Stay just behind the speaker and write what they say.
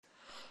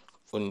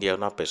Un día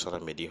una persona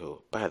me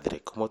dijo,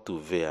 padre, ¿cómo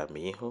tú ves a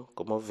mi hijo?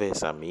 ¿Cómo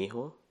ves a mi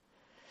hijo?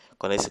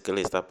 Con eso que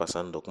le está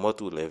pasando, ¿cómo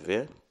tú le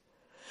ves?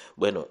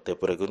 Bueno, te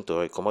pregunto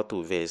hoy, ¿cómo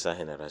tú ves esa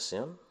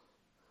generación?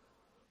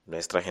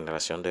 Nuestra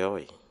generación de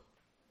hoy.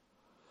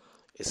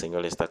 El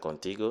Señor está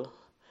contigo.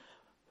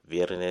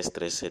 Viernes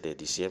 13 de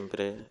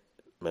diciembre,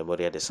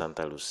 memoria de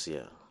Santa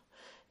Lucía.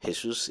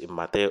 Jesús en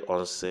Mateo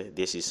 11,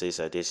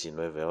 16 a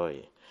 19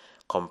 hoy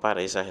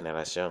compara esa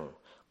generación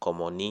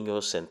como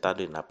niños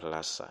sentados en la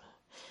plaza.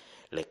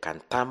 Le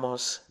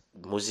cantamos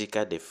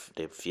música de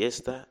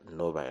fiesta,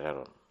 no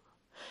bailaron.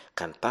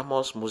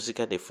 Cantamos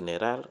música de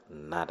funeral,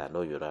 nada,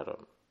 no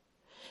lloraron.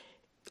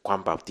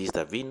 Juan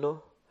Bautista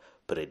vino,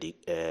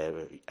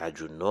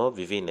 ayunó,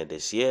 vivía en el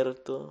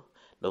desierto,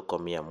 no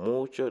comía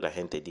mucho, la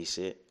gente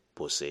dice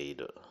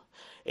poseído.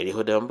 El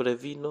Hijo del Hombre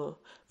vino,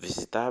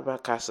 visitaba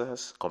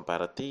casas,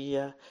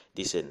 compartía,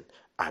 dicen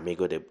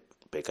amigo de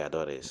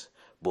pecadores,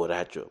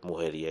 borracho,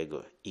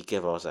 mujeriego. ¿Y qué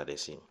vamos a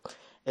decir?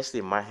 Esta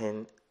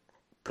imagen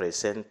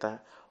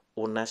presenta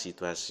una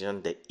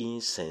situación de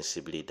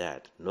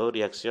insensibilidad. No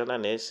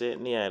reaccionan ese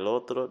ni al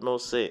otro, no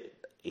sé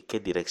en qué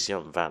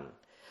dirección van.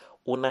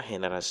 Una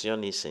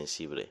generación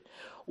insensible,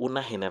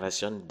 una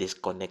generación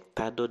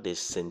desconectada del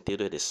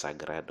sentido y del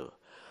sagrado,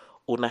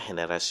 una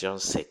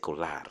generación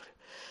secular.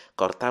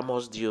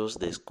 Cortamos Dios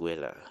de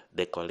escuela,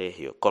 de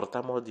colegio,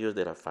 cortamos Dios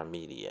de la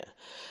familia,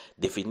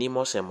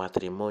 definimos el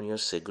matrimonio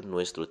según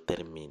nuestro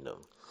término,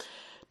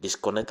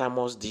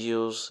 desconectamos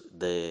Dios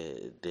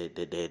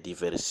de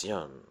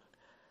diversión.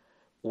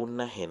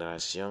 Una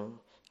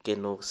generación que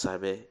no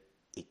sabe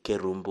y qué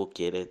rumbo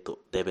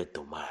debe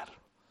tomar.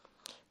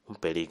 Un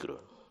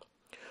peligro.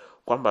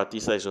 Juan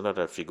Bautista es una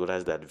de las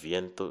figuras de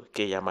Adviento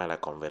que llama a la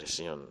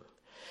conversión.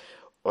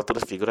 Otra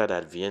figura de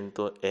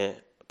Adviento es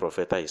el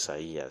profeta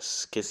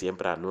Isaías, que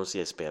siempre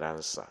anuncia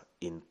esperanza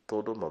en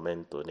todo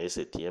momento en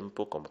ese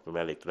tiempo, como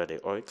primera lectura de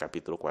hoy,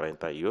 capítulo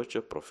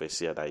 48,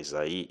 profecía de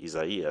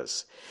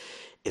Isaías.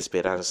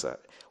 Esperanza,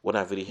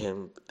 una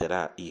virgen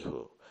dará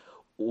hijo,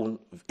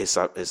 el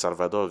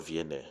Salvador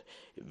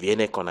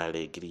viene con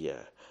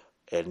alegría.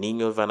 El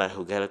niño van a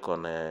jugar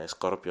con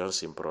escorpión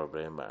sin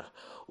problema.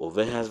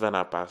 Ovejas van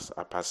a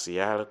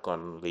pasear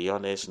con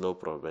leones, no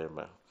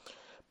problema.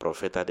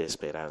 Profeta de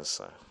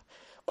esperanza.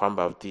 Juan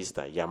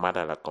Bautista,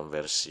 llamada a la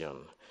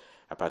conversión.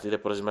 A partir de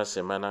la próxima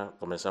semana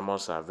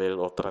comenzamos a ver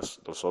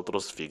las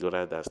otras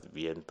figuras de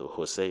Adviento,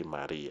 José y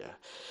María.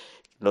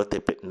 No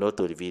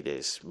te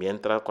olvides,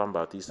 mientras Juan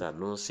Bautista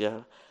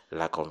anuncia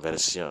la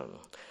conversión,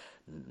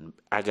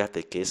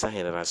 hágate que esa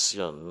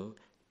generación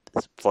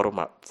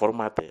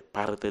formate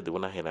parte de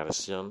una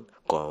generación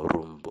con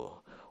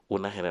rumbo,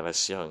 una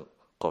generación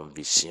con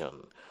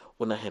visión,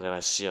 una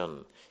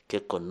generación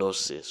que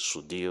conoce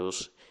su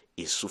Dios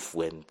y su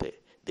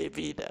fuente de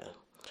vida.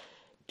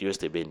 Dios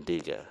te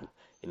bendiga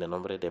en el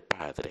nombre del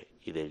Padre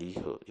y del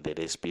Hijo y del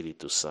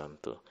Espíritu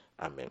Santo.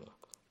 Amén.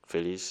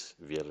 Feliz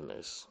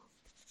viernes.